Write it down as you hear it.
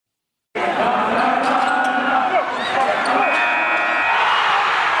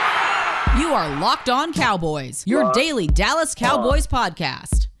are Locked On Cowboys, your daily Dallas Cowboys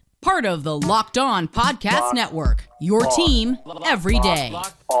podcast. Part of the Locked On Podcast Network, your team every day.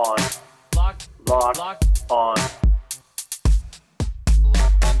 Locked on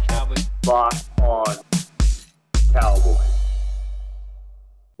Cowboys.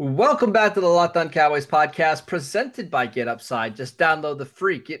 Welcome back to the Locked On Cowboys podcast presented by Get Upside. Just download the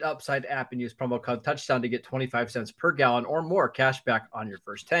free Get Upside app and use promo code Touchdown to get 25 cents per gallon or more cash back on your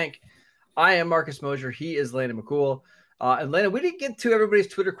first tank. I am Marcus Mosher. He is Landon McCool. And Landon, we didn't get to everybody's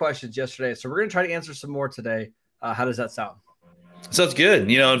Twitter questions yesterday, so we're going to try to answer some more today. How does that sound? Sounds good.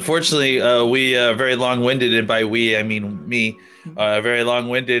 You know, unfortunately, we are very long-winded, and by we, I mean me, very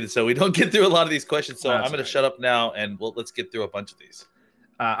long-winded, so we don't get through a lot of these questions. So I'm going to shut up now, and let's get through a bunch of these.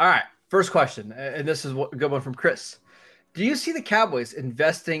 All right, first question, and this is a good one from Chris. Do you see the Cowboys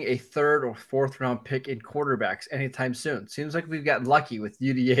investing a third or fourth round pick in quarterbacks anytime soon? Seems like we've gotten lucky with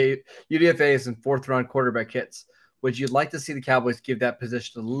UDFAs and fourth round quarterback hits. Would you like to see the Cowboys give that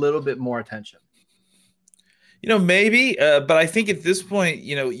position a little bit more attention? You know, maybe, but I think at this point,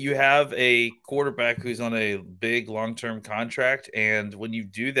 you know, you have a quarterback who's on a big long-term contract, and when you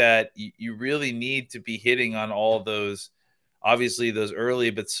do that, you really need to be hitting on all of those. Obviously, those early,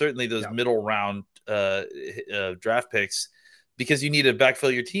 but certainly those middle round draft picks, because you need to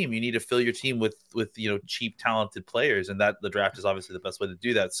backfill your team. You need to fill your team with cheap, talented players, and that the draft is obviously the best way to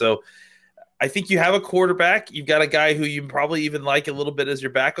do that. So, I think you have a quarterback. You've got a guy who you probably even like a little bit as your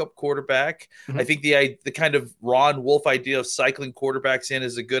backup quarterback. Mm-hmm. I think the kind of Ron Wolf idea of cycling quarterbacks in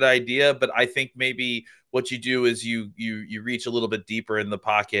is a good idea, but I think maybe what you do is you reach a little bit deeper in the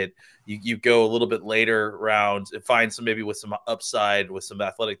pocket. You go a little bit later round and find maybe with some upside, with some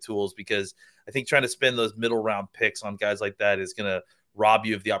athletic tools, because I think trying to spend those middle round picks on guys like that is going to rob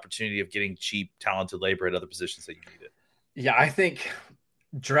you of the opportunity of getting cheap, talented labor at other positions that you need it. Yeah, I think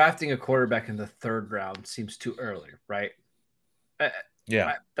drafting a quarterback in the third round seems too early, right? That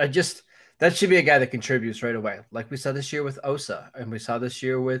should be a guy that contributes right away. Like we saw this year with Osa, and we saw this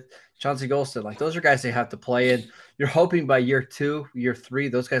year with Chauncey Golston. Like, those are guys they have to play in. You're hoping by year 2, year 3,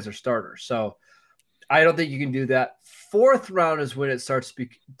 those guys are starters. So I don't think you can do that. Fourth round is when it starts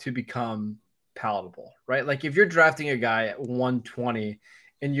to become palatable, right? Like, if you're drafting a guy at 120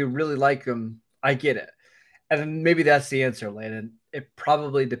 and you really like him, I get it. And maybe that's the answer, Landon. It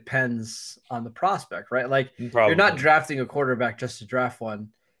probably depends on the prospect, right? Like, You're not drafting a quarterback just to draft one.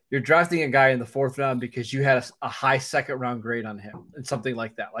 You're drafting a guy in the fourth round because you had a high second round grade on him and something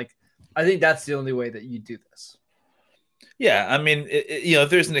like that. Like, I think that's the only way that you do this. Yeah, I mean, if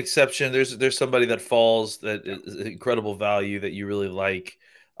there's an exception, there's somebody that falls that is incredible value that you really like.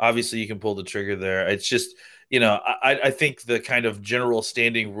 Obviously, you can pull the trigger there. It's just, I think the kind of general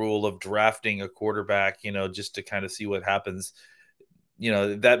standing rule of drafting a quarterback, just to kind of see what happens,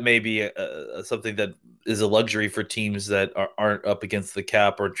 that may be something that is a luxury for teams that aren't up against the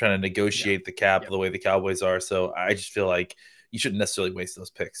cap or trying to negotiate the cap the way the Cowboys are. So I just feel like you shouldn't necessarily waste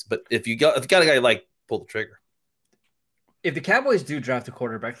those picks. But if you got a guy like, pull the trigger. If the Cowboys do draft a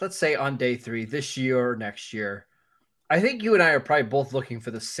quarterback, let's say on day 3 this year or next year, I think you and I are probably both looking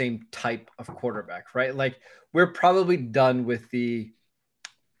for the same type of quarterback, right? Like, we're probably done with the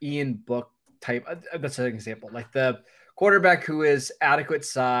Ian Book type. That's an example. Like, the quarterback who is adequate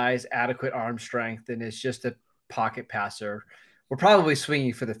size, adequate arm strength, and is just a pocket passer. We're probably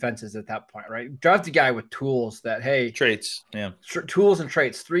swinging for the fences at that point, right? Draft a guy with tools that, traits, tools and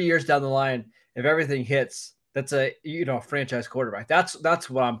traits. 3 years down the line, if everything hits, that's a franchise quarterback. That's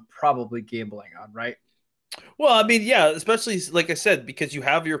what I'm probably gambling on, right? Well, I mean, yeah, especially like I said, because you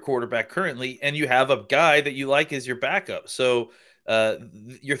have your quarterback currently, and you have a guy that you like as your backup. So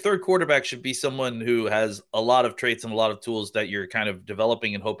your third quarterback should be someone who has a lot of traits and a lot of tools that you're kind of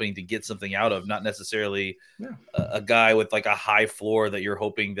developing and hoping to get something out of, not necessarily a guy with like a high floor that you're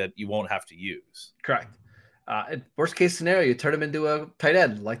hoping that you won't have to use. Correct. Worst case scenario, you turn him into a tight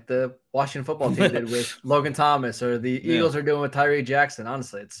end like the Washington football team did with Logan Thomas, or the Eagles are doing with Tyree Jackson.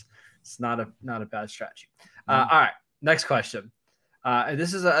 Honestly, it's not a bad strategy. All right, next question. And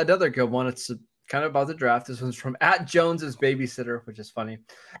this is another good one. It's kind of about the draft. This one's from @Jones's babysitter, which is funny.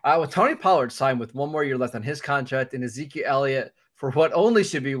 With Tony Pollard signed with 1 more year left on his contract and Ezekiel Elliott for what only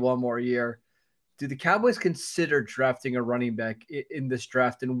should be 1 more year, do the Cowboys consider drafting a running back in this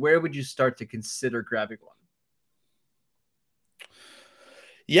draft? And where would you start to consider grabbing one?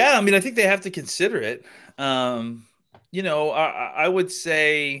 Yeah, I mean, I think they have to consider it. I would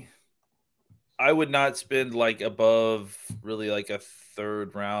say I would not spend like above really like a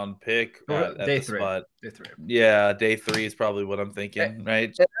third round pick at day the 3. spot. Day 3. Yeah, day 3 is probably what I'm thinking,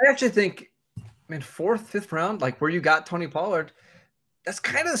 right? I actually think, 4th, 5th round, like where you got Tony Pollard, that's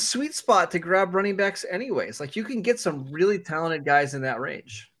kind of the sweet spot to grab running backs anyways. Like you can get some really talented guys in that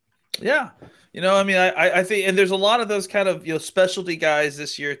range. Yeah. I mean, I think, and there's a lot of those kind of, specialty guys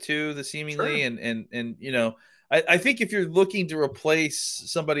this year too, the seemingly, Sure. and I think if you're looking to replace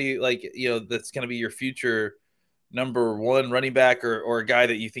somebody like, that's going to be your future number one running back or a guy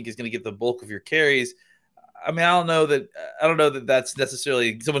that you think is going to get the bulk of your carries. I mean, I don't know that that's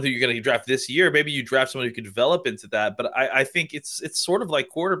necessarily someone who you're going to draft this year. Maybe you draft someone who could develop into that, but I think it's sort of like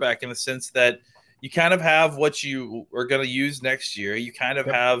quarterback in the sense that you kind of have what you are going to use next year. You kind of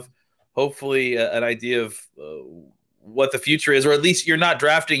have hopefully an idea of what the future is, or at least you're not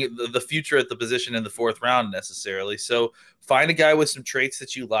drafting the future at the position in the fourth round necessarily. So find a guy with some traits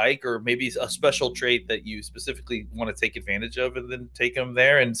that you like, or maybe a special trait that you specifically want to take advantage of, and then take them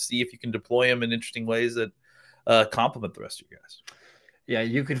there and see if you can deploy them in interesting ways that complement the rest of you guys. Yeah,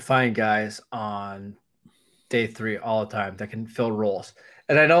 you can find guys on day 3 all the time that can fill roles.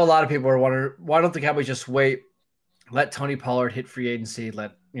 And I know a lot of people are wondering, why don't the Cowboys just wait, let Tony Pollard hit free agency,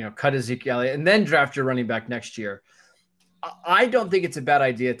 cut Ezekiel Elliott, and then draft your running back next year? I don't think it's a bad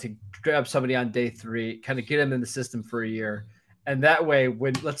idea to grab somebody on day 3, kind of get them in the system for a year. And that way,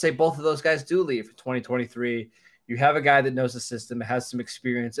 when let's say both of those guys do leave for 2023, you have a guy that knows the system, has some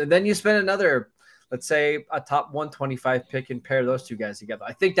experience, and then you spend another, let's say, a top 125 pick and pair those two guys together.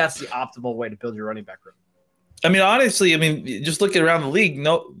 I think that's the optimal way to build your running back room. I mean, honestly, just looking around the league,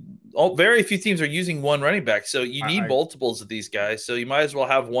 very few teams are using one running back. So you need multiples of these guys. So you might as well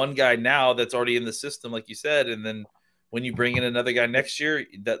have one guy now that's already in the system, like you said, and then when you bring in another guy next year,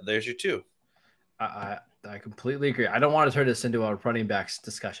 there's your two. I completely agree. I don't want to turn this into a running backs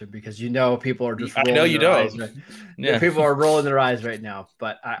discussion because people are just. I know you don't. Right? Yeah. People are rolling their eyes right now,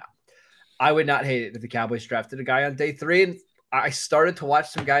 but I would not hate it if the Cowboys drafted a guy on day 3. And I started to watch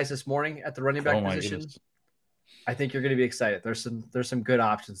some guys this morning at the running back position. Goodness. I think you're going to be excited. There's some good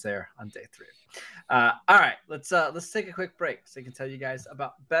options there on day 3. All right, let's take a quick break so I can tell you guys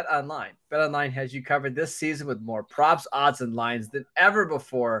about BetOnline. BetOnline has you covered this season with more props, odds, and lines than ever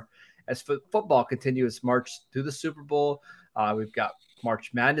before as football continues its march through the Super Bowl. We've got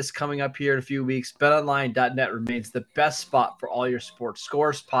March Madness coming up here in a few weeks. BetOnline.net remains the best spot for all your sports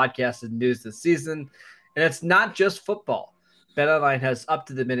scores, podcasts, and news this season. And it's not just football. BetOnline has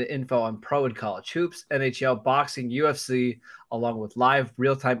up-to-the-minute info on pro and college hoops, NHL, boxing, UFC, along with live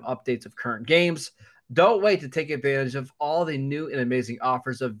real-time updates of current games. Don't wait to take advantage of all the new and amazing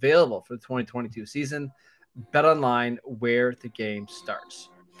offers available for the 2022 season. BetOnline, where the game starts.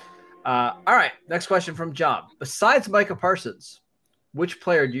 All right, next question from John. Besides Micah Parsons, which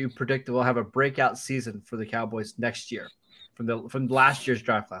player do you predict will have a breakout season for the Cowboys next year from last year's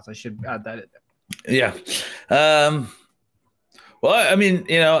draft class? I should add that in there. Yeah. Well, I mean,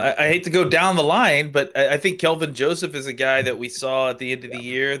 I hate to go down the line, but I think Kelvin Joseph is a guy that we saw at the end of the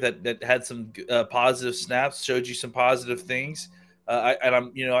year that had some positive snaps, showed you some positive things.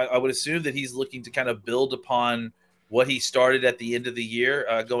 I would assume that he's looking to kind of build upon what he started at the end of the year,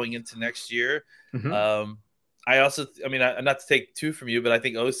 going into next year. Mm-hmm. Not to take two from you, but I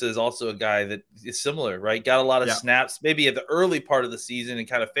think Osa is also a guy that is similar, right? Got a lot of snaps, maybe at the early part of the season and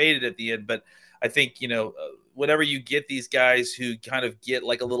kind of faded at the end, but I think, whenever you get these guys who kind of get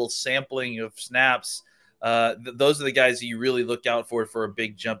like a little sampling of snaps, those are the guys that you really look out for a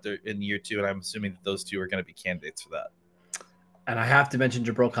big jump there in year 2. And I'm assuming that those two are going to be candidates for that. And I have to mention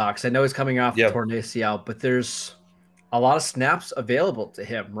Jabril Cox. I know he's coming off the torn ACL, but there's a lot of snaps available to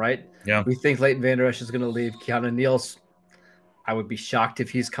him, right? Yeah. We think Leighton Vander Esch is going to leave. Keanu Neal's, I would be shocked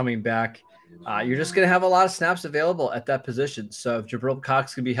if he's coming back. You're just going to have a lot of snaps available at that position. So if Jabril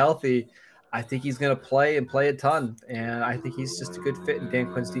Cox can be healthy, I think he's going to play a ton, and I think he's just a good fit in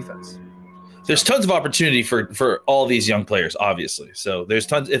Dan Quinn's defense. There's tons of opportunity for all these young players, obviously. So there's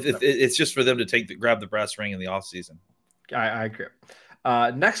tons. It's just for them to grab the brass ring in the offseason. I agree.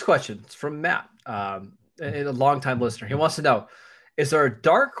 Next question is from Matt, a longtime listener. He wants to know, is there a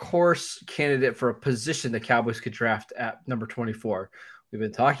dark horse candidate for a position the Cowboys could draft at number 24? We've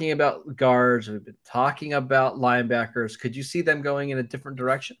been talking about guards. We've been talking about linebackers. Could you see them going in a different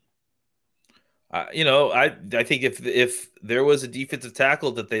direction? I think if there was a defensive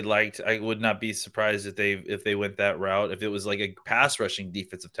tackle that they liked, I would not be surprised if they went that route. If it was like a pass rushing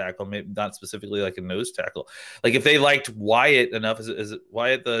defensive tackle, maybe not specifically like a nose tackle. Like if they liked Wyatt enough, is it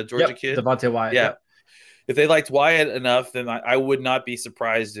Wyatt, the Georgia kid? Devontae Wyatt. Yeah. If they liked Wyatt enough, then I would not be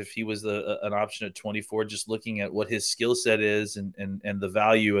surprised if he was an option at 24, just looking at what his skill set is and the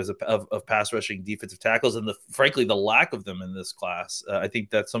value of pass rushing defensive tackles and frankly the lack of them in this class. I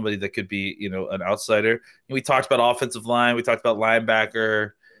think that's somebody that could be an outsider. We talked about offensive line, we talked about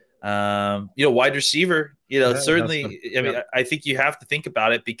linebacker, wide receiver. Certainly, I think you have to think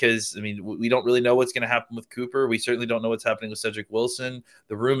about it because, we don't really know what's going to happen with Cooper. We certainly don't know what's happening with Cedric Wilson.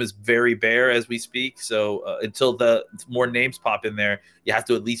 The room is very bare as we speak. So until the more names pop in there, you have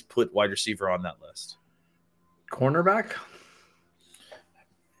to at least put wide receiver on that list. Cornerback?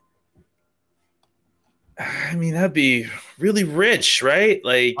 That'd be really rich, right?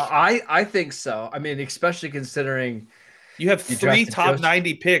 Like I think so. Especially considering you have 3 top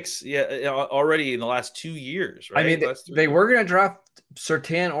 90 picks already in the last 2 years, right? They were going to draft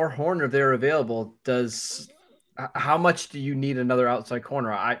Surtain or Horner if they're available. How much do you need another outside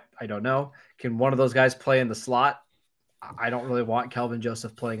corner? I don't know. Can one of those guys play in the slot? I don't really want Kelvin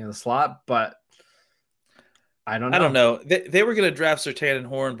Joseph playing in the slot, but I don't know. They were going to draft Surtain and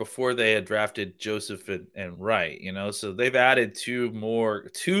Horn before they had drafted Joseph and Wright, so they've added two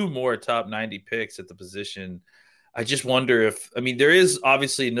more top 90 picks at the position. I just wonder if there is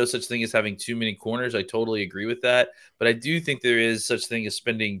obviously no such thing as having too many corners. I totally agree with that. But I do think there is such thing as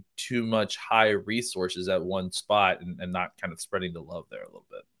spending too much high resources at one spot and not kind of spreading the love there a little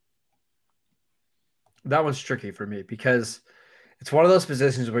bit. That one's tricky for me because it's one of those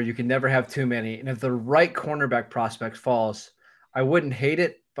positions where you can never have too many. And if the right cornerback prospect falls, I wouldn't hate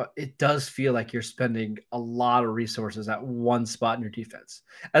it, but it does feel like you're spending a lot of resources at one spot in your defense.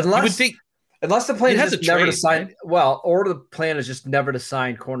 Unless the plan is just never to sign, or the plan is just never to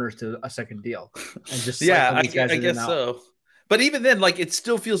sign corners to a second deal, and just I guess so. But even then, it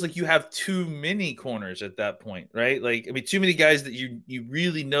still feels like you have too many corners at that point, right? Too many guys that you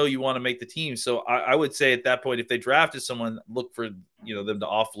really know you want to make the team. So I would say at that point, if they drafted someone, look for them to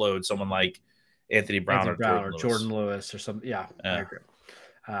offload someone like Anthony Brown or Jordan Lewis or something. Yeah, I agree.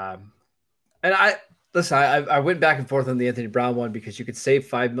 And I went back and forth on the Anthony Brown one because you could save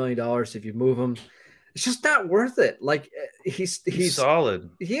 $5 million if you move him. It's just not worth it. He's solid.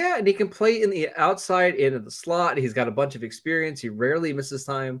 Yeah, and he can play in the outside and in the slot. He's got a bunch of experience. He rarely misses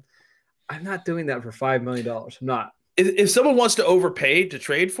time. I'm not doing that for $5 million. I'm not. If someone wants to overpay to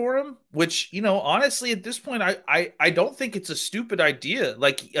trade for him, which, honestly, at this point, I don't think it's a stupid idea.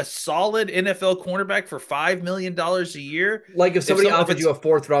 A solid NFL cornerback for $5 million a year. If somebody offered you a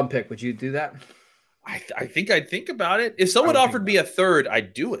 4th round pick, would you do that? I think I'd think about it. If someone offered me a 3rd,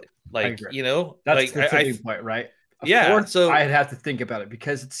 I'd do it. That's the tipping point, right? A 4th, so I'd have to think about it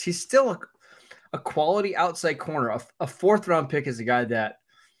because he's still a quality outside corner. A 4th round pick is a guy that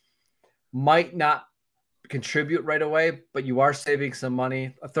might not contribute right away, but you are saving some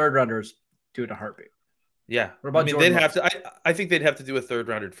money. A 3rd rounder do it in a heartbeat. Yeah, they'd have to. I think they'd have to do a 3rd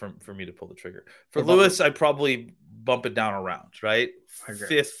rounder for me to pull the trigger. For Lewis, I'd probably bump it down a round. Right,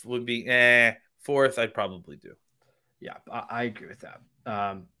 5th would be 4th, I'd probably do. Yeah, I agree with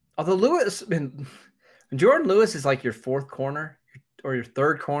that. Although Lewis, when Jordan Lewis is your 4th corner or your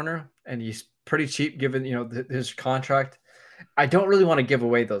 3rd corner, and he's pretty cheap given his contract, I don't really want to give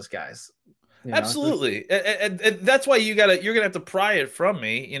away those guys. Absolutely, and that's why you're gonna have to pry it from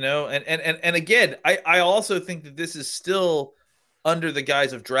me, And again, I also think that this is still under the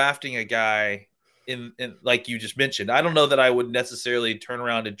guise of drafting a guy in like you just mentioned. I don't know that I would necessarily turn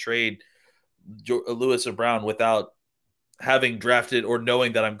around and trade Lewis or Brown without having drafted or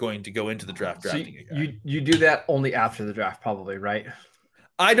knowing that I'm going to go into the draft drafting a guy. You do that only after the draft, probably, right?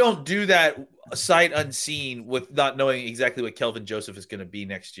 I don't do that sight unseen with not knowing exactly what Kelvin Joseph is going to be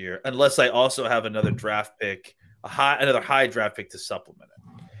next year, unless I also have another draft pick, another high draft pick to supplement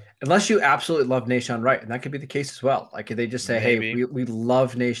it. Unless you absolutely love Nahshon Wright, and that could be the case as well. If they just say, Maybe. "Hey, we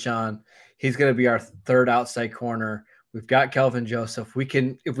love Nahshon. He's going to be our 3rd outside corner. We've got Kelvin Joseph. We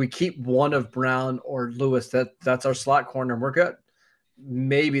can, if we keep one of Brown or Lewis, that's our slot corner, and we're good."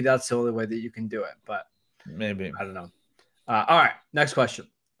 Maybe that's the only way that you can do it, but maybe I don't know. All right, next question.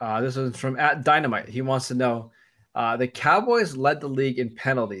 This is from @Dynamite. He wants to know: the Cowboys led the league in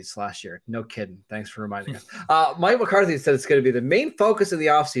penalties last year. No kidding. Thanks for reminding us. Mike McCarthy said it's going to be the main focus of the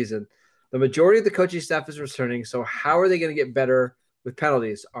offseason. The majority of the coaching staff is returning, so how are they going to get better with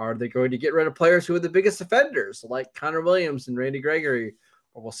penalties? Are they going to get rid of players who are the biggest offenders, like Connor Williams and Randy Gregory,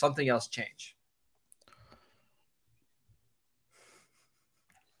 or will something else change?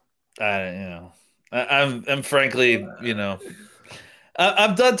 I'm frankly,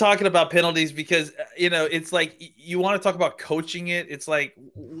 I'm done talking about penalties because, it's like you want to talk about coaching it. It's like,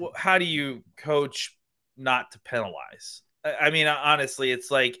 how do you coach not to penalize? Honestly,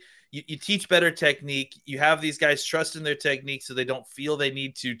 it's like you teach better technique. You have these guys trust in their technique so they don't feel they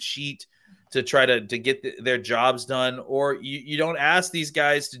need to cheat to try to get their jobs done. Or you don't ask these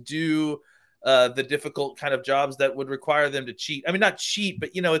guys to do the difficult kind of jobs that would require them to cheat. Not cheat, but,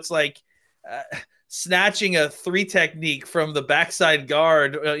 it's like snatching a 3 technique from the backside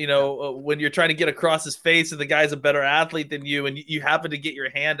guard, when you're trying to get across his face and the guy's a better athlete than you, and you happen to get your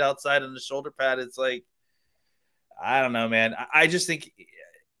hand outside on the shoulder pad. It's like, I don't know, man. I just think,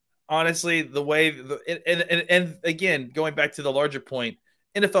 honestly, the way and again, going back to the larger point,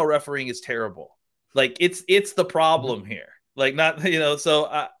 NFL refereeing is terrible. Like it's the problem here. Like, not, so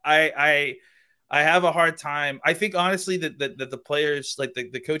I have a hard time. I think, honestly, that the players, like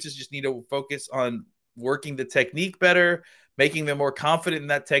the coaches, just need to focus on working the technique better, making them more confident in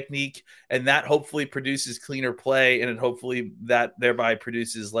that technique, and that hopefully produces cleaner play, and it hopefully that thereby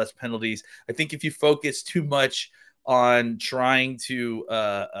produces less penalties. I think if you focus too much on trying to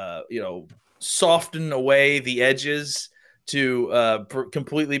soften away the edges to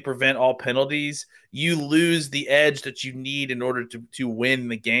completely prevent all penalties, you lose the edge that you need in order to win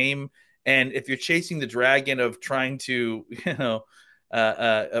the game. And if you're chasing the dragon of trying to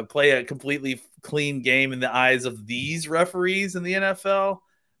play a completely clean game in the eyes of these referees in the NFL,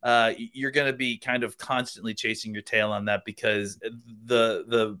 you're going to be kind of constantly chasing your tail on that, because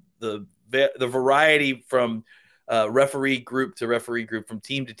the variety from referee group to referee group, from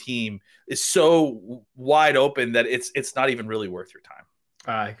team to team, is so wide open that it's not even really worth your time.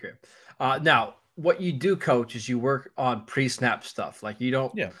 I agree. Now, what you do, coach, is you work on pre-snap stuff. Like, you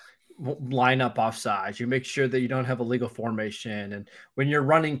don't line up offsides. You make sure that you don't have illegal formation. And when you're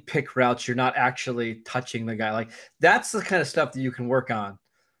running pick routes, you're not actually touching the guy. Like, that's the kind of stuff that you can work on.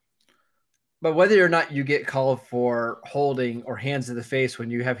 But whether or not you get called for holding or hands to the face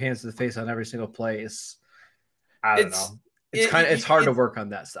when you have hands to the face on every single play is, I don't know. It's hard to work on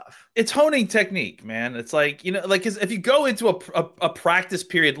that stuff. It's honing technique, man. It's like, cause if you go into a practice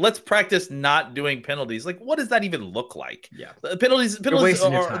period, let's practice not doing penalties. Like, what does that even look like? Yeah. Penalties you're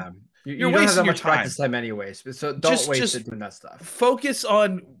wasting your time. You don't have that much practice time anyways. So don't waste it doing that stuff. Focus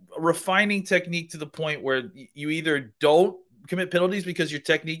on refining technique to the point where you either don't commit penalties because your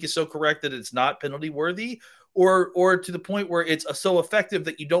technique is so correct that it's not penalty worthy, or to the point where it's so effective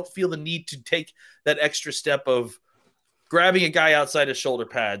that you don't feel the need to take that extra step of grabbing a guy outside his shoulder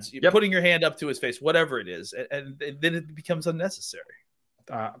pads, putting your hand up to his face, whatever it is, and then it becomes unnecessary.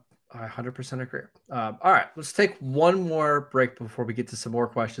 I 100% agree. All right, let's take one more break before we get to some more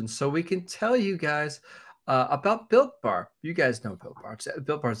questions, so we can tell you guys about Built Bar. You guys know Built Bar.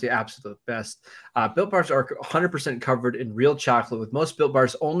 Built Bar is the absolute best. Built Bars are 100% covered in real chocolate, with most Built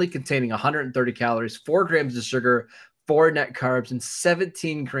Bars only containing 130 calories, 4 grams of sugar, 4 net carbs, and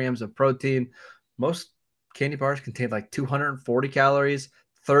 17 grams of protein. Most candy bars contain like 240 calories,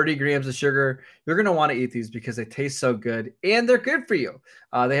 30 grams of sugar. You're going to want to eat these because they taste so good and they're good for you.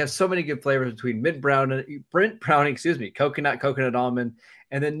 They have so many good flavors between mint brownie, coconut almond,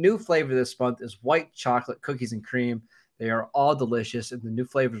 and the new flavor this month is white chocolate cookies and cream. They are all delicious, and the new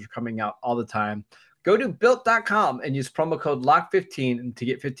flavors are coming out all the time. Go to built.com and use promo code LOCK15 to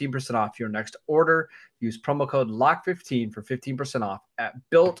get 15% off your next order. Use promo code LOCK15 for 15% off at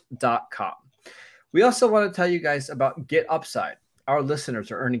built.com. We also want to tell you guys about Get Upside. Our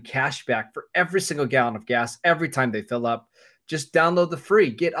listeners are earning cash back for every single gallon of gas every time they fill up. Just download the free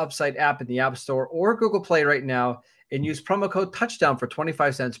Get Upside app in the App Store or Google Play right now and use promo code TOUCHDOWN for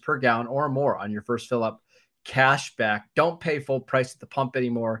 25 cents per gallon or more on your first fill up. Cash back. Don't pay full price at the pump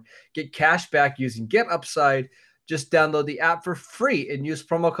anymore. Get cash back using Get Upside. Just download the app for free and use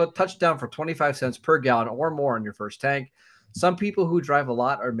promo code TOUCHDOWN for 25 cents per gallon or more on your first tank. Some people who drive a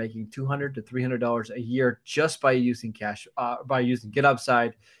lot are making $200 to $300 a year just by using Get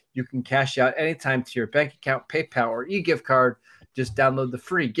Upside. You can cash out anytime to your bank account, PayPal, or e-gift card. Just download the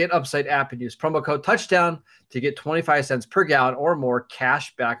free Get Upside app and use promo code TOUCHDOWN to get 25 cents per gallon or more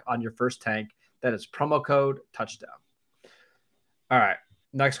cash back on your first tank. That is promo code TOUCHDOWN. All right,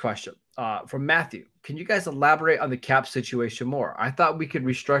 next question from Matthew. Can you guys elaborate on the cap situation more? I thought we could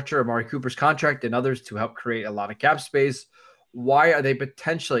restructure Amari Cooper's contract and others to help create a lot of cap space. Why are they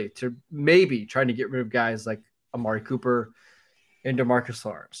potentially to maybe trying to get rid of guys like Amari Cooper and DeMarcus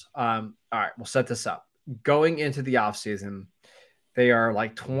Lawrence? All right, we'll set this up. Going into the offseason, they are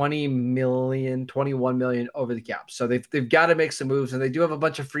like 20 million, 21 million over the cap. So they've got to make some moves, and they do have a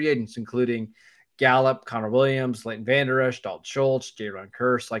bunch of free agents, including Gallup, Connor Williams, Leighton Vander Esch, Dalton Schultz, J-Ron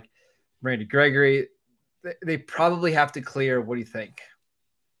Kearse, like Randy Gregory. They probably have to clear, what do you think,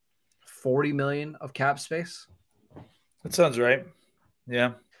 40 million of cap space? That sounds right.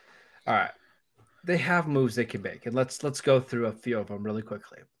 Yeah. All right. They have moves they can make, and let's go through a few of them really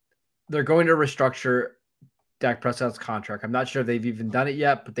quickly. They're going to restructure Dak Prescott's contract. I'm not sure if they've even done it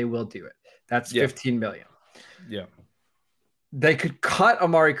yet, but they will do it. That's 15 million. Yeah. They could cut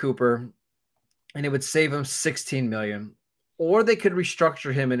Amari Cooper and it would save him 16 million, or they could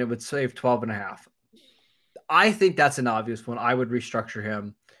restructure him and it would save 12.5. I think that's an obvious one. I would restructure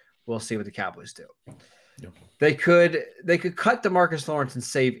him. We'll see what the Cowboys do. Yeah. They could cut DeMarcus Lawrence and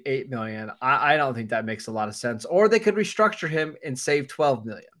save $8 million. I don't think that makes a lot of sense. Or they could restructure him and save $12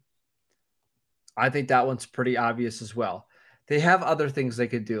 million. I think that one's pretty obvious as well. They have other things they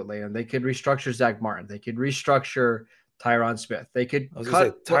could do, Liam. They could restructure Zach Martin. They could restructure Tyron Smith. They could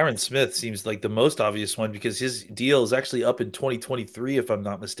cut Tyron Smith seems like the most obvious one because his deal is actually up in 2023, if I'm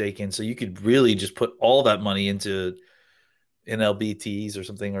not mistaken. So you could really just put all that money into NLBTs or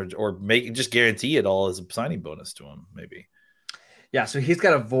something, or make just guarantee it all as a signing bonus to him, maybe. Yeah, so he's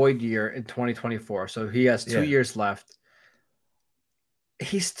got a void year in 2024. So he has 2 years left.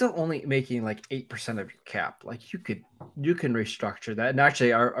 He's still only making like 8% of your cap. Like you can restructure that. And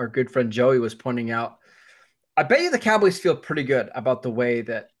actually our good friend Joey was pointing out, I bet you the Cowboys feel pretty good about the way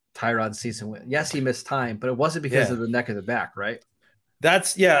that Tyron's season went. Yes, he missed time, but it wasn't because of the neck of the back, right?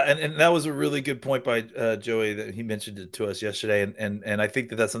 That's and that was a really good point by Joey that he mentioned it to us yesterday. And I think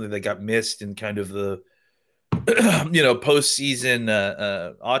that's something that got missed in kind of the postseason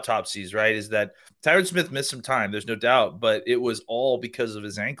autopsies, right? Is that Tyron Smith missed some time, there's no doubt, but it was all because of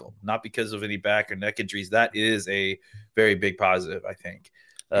his ankle, not because of any back or neck injuries. That is a very big positive, I think.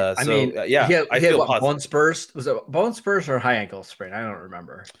 I feel what, bone spurs? Was it bone spurs or high ankle sprain? I don't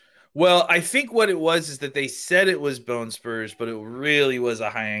remember. Well, I think what it was is that they said it was bone spurs, but it really was a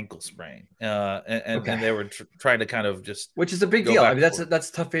high ankle sprain, and they were trying to kind of just, which is a big deal. I mean, that's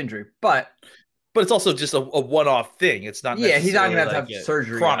a tough injury, but it's also just a one-off thing. It's not. Yeah, he's not going to have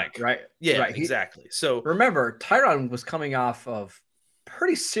surgery. Chronic, right? Yeah, right. Exactly. So remember, Tyron was coming off of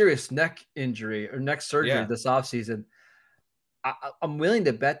pretty serious neck injury or neck surgery this offseason. I'm willing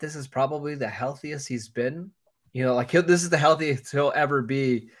to bet this is probably the healthiest he's been. This is the healthiest he'll ever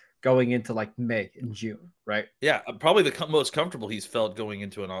be going into like May and June, right? Yeah, probably the most comfortable he's felt going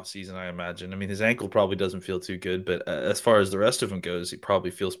into an off season, I imagine. I mean, his ankle probably doesn't feel too good, but as far as the rest of him goes, he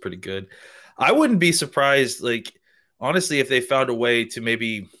probably feels pretty good. I wouldn't be surprised, like, honestly, if they found a way to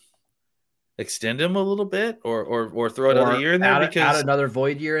maybe extend him a little bit or throw another year in there, add another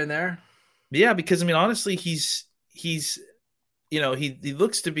void year in there. Yeah, because I mean, honestly, he's he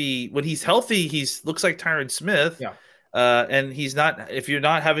looks to be, when he's healthy, looks like Tyron Smith. Yeah. And he's not, if you're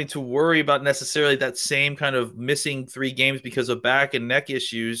not having to worry about necessarily that same kind of missing 3 games because of back and neck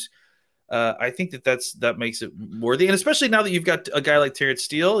issues, I think that makes it worthy. And especially now that you've got a guy like Terrence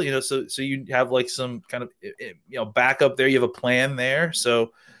Steele, so you have like some kind of backup there. You have a plan there.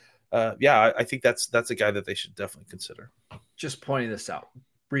 So I think that's a guy that they should definitely consider. Just pointing this out,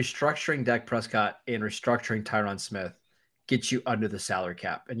 restructuring Dak Prescott and restructuring Tyron Smith gets you under the salary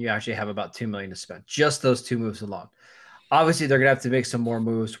cap, and you actually have about $2 million to spend. Just those 2 moves alone. Obviously, they're going to have to make some more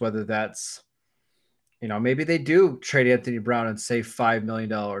moves, whether that's, maybe they do trade Anthony Brown and save $5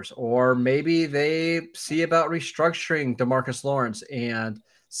 million, or maybe they see about restructuring DeMarcus Lawrence and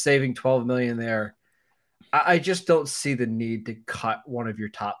saving $12 million there. I just don't see the need to cut one of your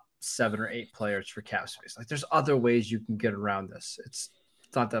top 7 or 8 players for cap space. Like, there's other ways you can get around this. It's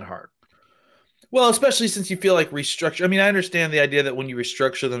not that hard. Well, especially since you feel like restructure. I mean, I understand the idea that when you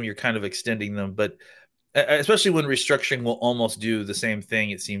restructure them, you're kind of extending them, but especially when restructuring will almost do the same thing,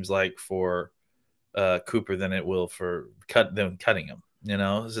 it seems like, for Cooper than it will for cutting him.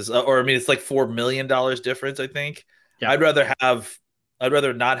 It's like $4 million difference, I think. Yeah. I'd rather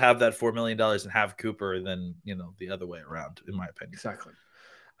not have that $4 million and have Cooper than the other way around, in my opinion. Exactly.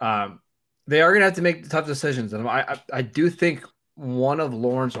 They are going to have to make tough decisions, and I do think one of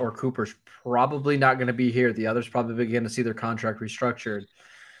Lawrence or Cooper's probably not going to be here. The other's probably going to see their contract restructured.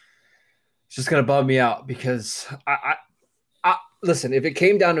 It's just going to bum me out because I listen, if it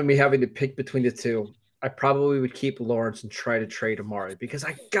came down to me having to pick between the two, I probably would keep Lawrence and try to trade Amari, because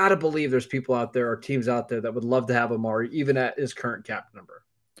I got to believe there's people out there or teams out there that would love to have Amari even at his current cap number,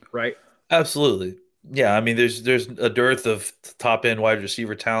 right? Absolutely. Yeah. I mean, there's a dearth of top end wide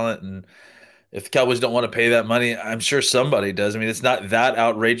receiver talent, and if the Cowboys don't want to pay that money, I'm sure somebody does. I mean, it's not that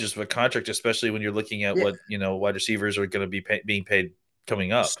outrageous of a contract, especially when you're looking at what, wide receivers are going to be being paid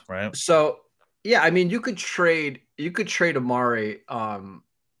coming up, right? So, yeah, I mean, you could trade Amari in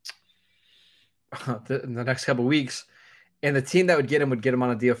the next couple of weeks, and the team that would get him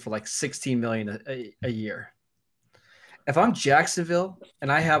on a deal for like $16 million a year. If I'm Jacksonville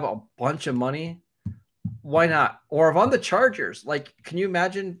and I have a bunch of money, why not? Or if I'm the Chargers, like, can you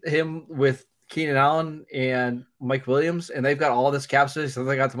imagine him with Keenan Allen and Mike Williams, and they've got all this cap space, so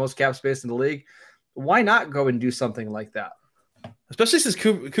they got the most cap space in the league? Why not go and do something like that? Especially since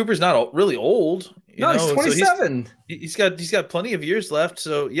Cooper's not really old. He's 27. So he's got plenty of years left.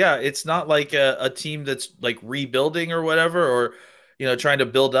 So yeah, it's not like a team that's like rebuilding or whatever, or trying to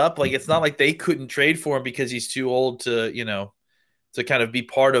build up. Like, it's not like they couldn't trade for him because he's too old to, to kind of be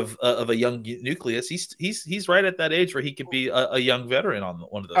part of a young nucleus. He's right at that age where he could be a young veteran on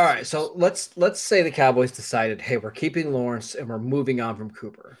one of those. All right, so let's say the Cowboys decided, hey, we're keeping Lawrence and we're moving on from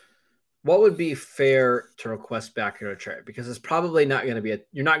Cooper. What would be fair to request back in a trade? Because it's probably not going to be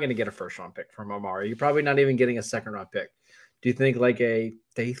you're not going to get a first round pick from Amari. You're probably not even getting a second round pick. Do you think like a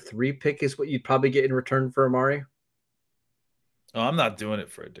day 3 pick is what you'd probably get in return for Amari? Oh, I'm not doing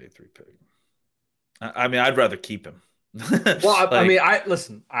it for a day 3 pick. I mean, I'd rather keep him. Well,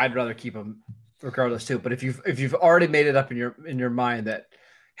 I'd rather keep him regardless too. But if you've already made it up in your mind that,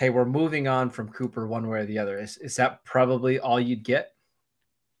 hey, we're moving on from Cooper one way or the other, is that probably all you'd get?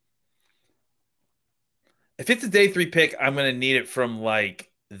 If it's a day 3 pick, I'm going to need it from like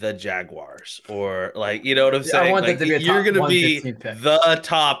the Jaguars or like, you know what I'm saying? I want like, that to be you're going to be pick. The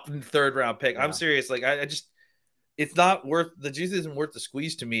top 3rd round pick. Yeah. I'm serious. Like I just, it's not worth the juice. Isn't worth the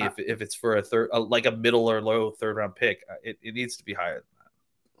squeeze to me if it's for like a middle or low 3rd round pick. It needs to be higher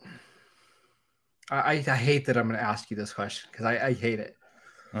than that. I hate that I'm going to ask you this question because I hate it.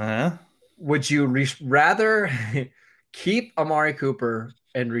 Uh-huh. Would you rather keep Amari Cooper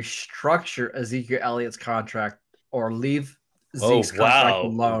and restructure Ezekiel Elliott's contract, or leave Zeke's contract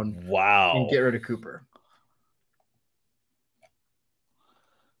alone? And get rid of Cooper.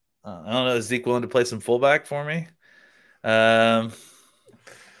 I don't know. Is Zeke willing to play some fullback for me? If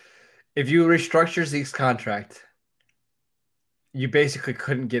you restructure Zeke's contract, you basically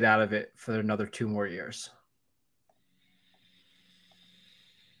couldn't get out of it for another 2 more years.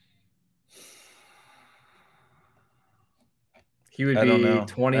 He would be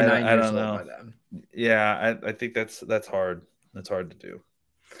 29 years old by then. Yeah, I think that's hard. That's hard to do.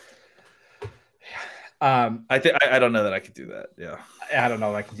 I don't know that I could do that. Yeah, I don't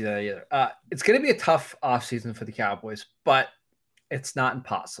know if I can do that either. It's going to be a tough offseason for the Cowboys, but it's not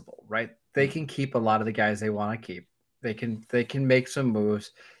impossible, right? They can keep a lot of the guys they want to keep. They can make some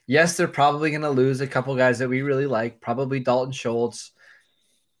moves. Yes, they're probably going to lose a couple guys that we really like. Probably Dalton Schultz.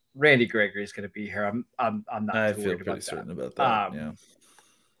 Randy Gregory is going to be here. I'm not. I feel pretty certain about that. Yeah,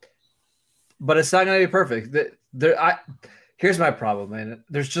 but it's not going to be perfect. Here's my problem, man.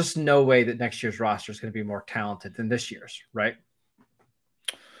 There's just no way that next year's roster is going to be more talented than this year's, right?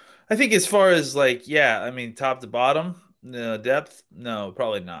 I think as far as like, yeah, I mean, top to bottom, no depth, no,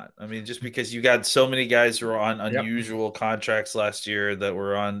 probably not. I mean, just because you got so many guys who are on unusual contracts last year that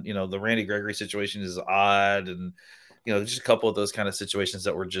were on, the Randy Gregory situation is odd, and just a couple of those kind of situations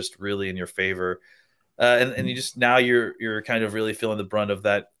that were just really in your favor. And you just, now you're kind of really feeling the brunt of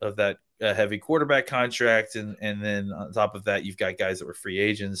that heavy quarterback contract. And then on top of that, you've got guys that were free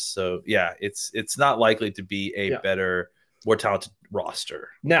agents. So yeah, it's not likely to be a better, more talented roster.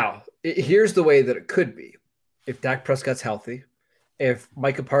 Now, here's the way that it could be. If Dak Prescott's healthy, if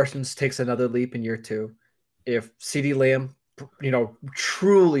Micah Parsons takes another leap in year 2, if CeeDee Lamb,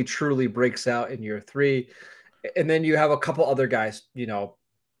 truly, truly breaks out in year 3, and then you have a couple other guys,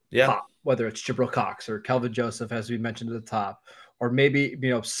 pop, whether it's Jabril Cox or Kelvin Joseph, as we mentioned at the top, or maybe,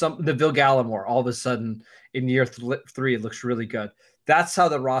 the Bill Gallimore, all of a sudden in year 3, it looks really good. That's how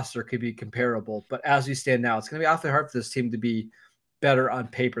the roster could be comparable. But as we stand now, it's going to be awfully hard for this team to be better on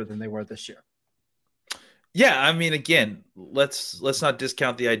paper than they were this year. Yeah, I mean, again, let's not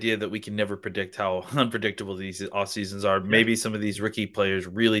discount the idea that we can never predict how unpredictable these off seasons are. Maybe some of these rookie players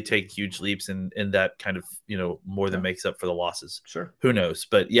really take huge leaps, and that kind of more than makes up for the losses. Sure, who knows?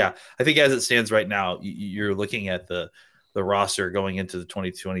 But yeah, I think as it stands right now, you're looking at the roster going into the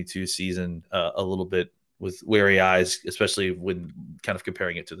 2022 season a little bit with wary eyes, especially when kind of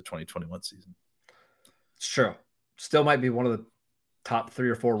comparing it to the 2021 season. It's true. Still might be one of the top 3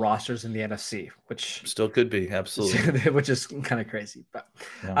 or 4 rosters in the NFC, which still could be, absolutely, which is kind of crazy. But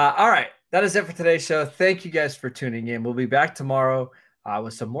all right, that is it for today's show. Thank you guys for tuning in. We'll be back tomorrow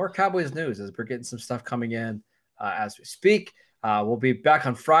with some more Cowboys news as we're getting some stuff coming in as we speak. We'll be back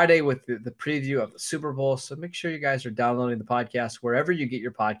on Friday with the preview of the Super Bowl. So make sure you guys are downloading the podcast wherever you get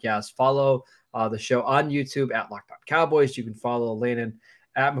your podcasts. Follow the show on YouTube at Locked On Cowboys. You can follow Landon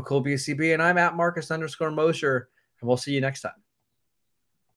at McCoolBCB, and I'm at Marcus_Mosher, and we'll see you next time.